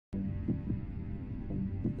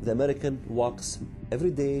The American walks every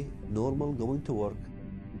day, normal, going to work.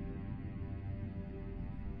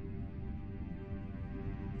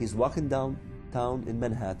 He's walking downtown in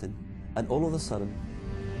Manhattan, and all of a sudden,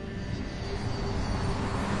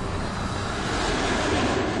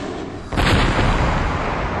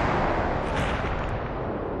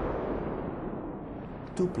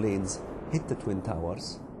 two planes hit the Twin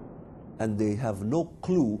Towers, and they have no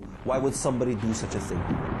clue why would somebody do such a thing.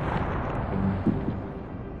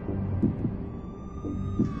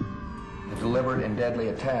 The deliberate and deadly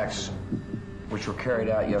attacks which were carried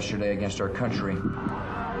out yesterday against our country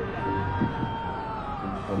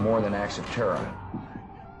were more than acts of terror.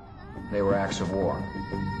 They were acts of war.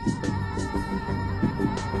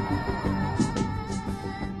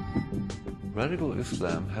 Radical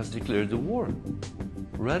Islam has declared a war.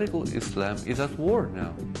 Radical Islam is at war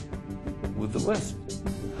now with the West.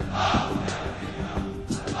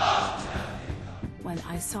 When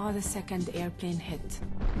I saw the second airplane hit,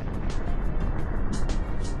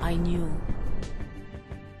 I knew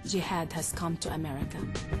Jihad has come to America.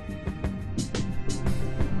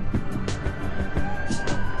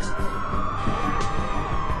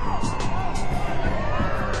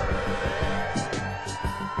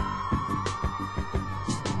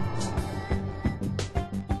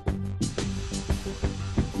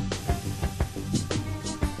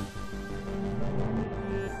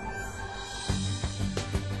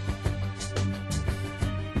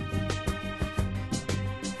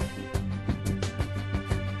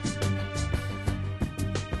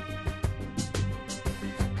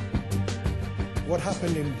 What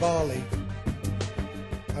happened in Bali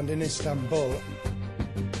and in Istanbul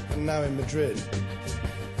and now in Madrid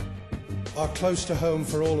are close to home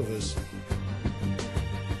for all of us.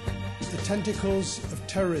 The tentacles of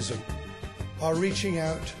terrorism are reaching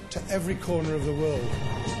out to every corner of the world.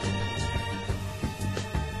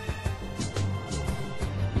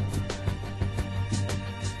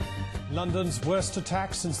 London's worst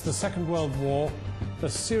attack since the Second World War. A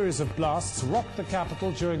series of blasts rocked the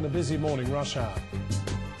capital during the busy morning rush hour.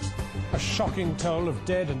 A shocking toll of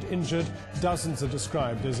dead and injured, dozens are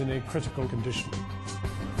described as in a critical condition.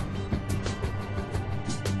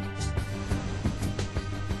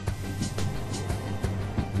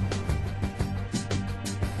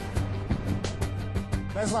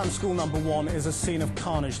 Islam School number 1 is a scene of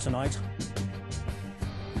carnage tonight.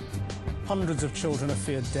 Hundreds of children are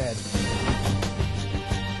feared dead.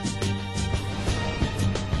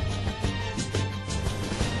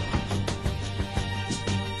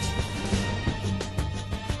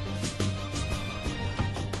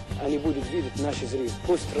 Они будут видеть наши зрители.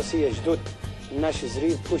 Пусть Россия ждет наши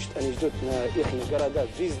зрители, пусть они ждут на их города,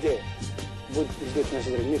 везде будут ждать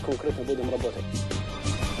наши зрители. Мы конкретно будем работать.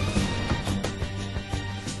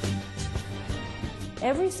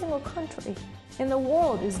 Every single country in the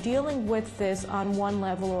world is dealing with this on one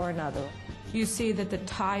level or another. You see that the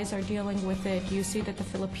Thais are dealing with it. You see that the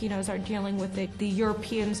Filipinos are dealing with it. The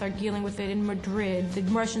Europeans are dealing with it in Madrid. The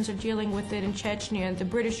Russians are dealing with it in Chechnya. The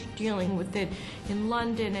British are dealing with it in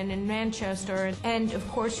London and in Manchester. And of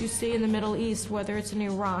course you see in the Middle East, whether it's in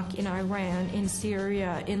Iraq, in Iran, in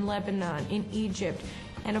Syria, in Lebanon, in Egypt,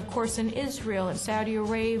 and of course in Israel and Saudi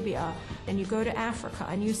Arabia. And you go to Africa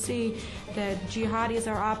and you see that jihadis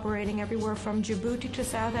are operating everywhere from Djibouti to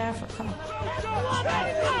South Africa.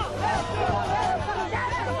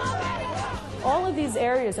 All of these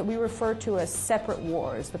areas that we refer to as separate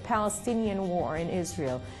wars, the Palestinian war in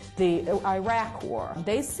Israel, the Iraq war,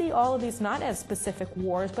 they see all of these not as specific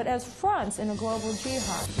wars, but as fronts in a global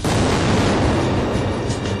jihad.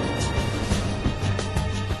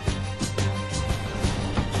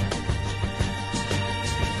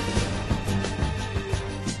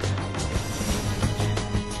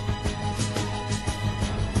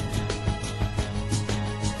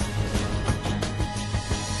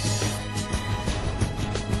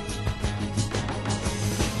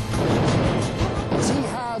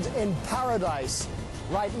 In paradise.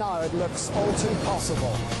 Right now it looks all too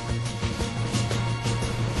possible.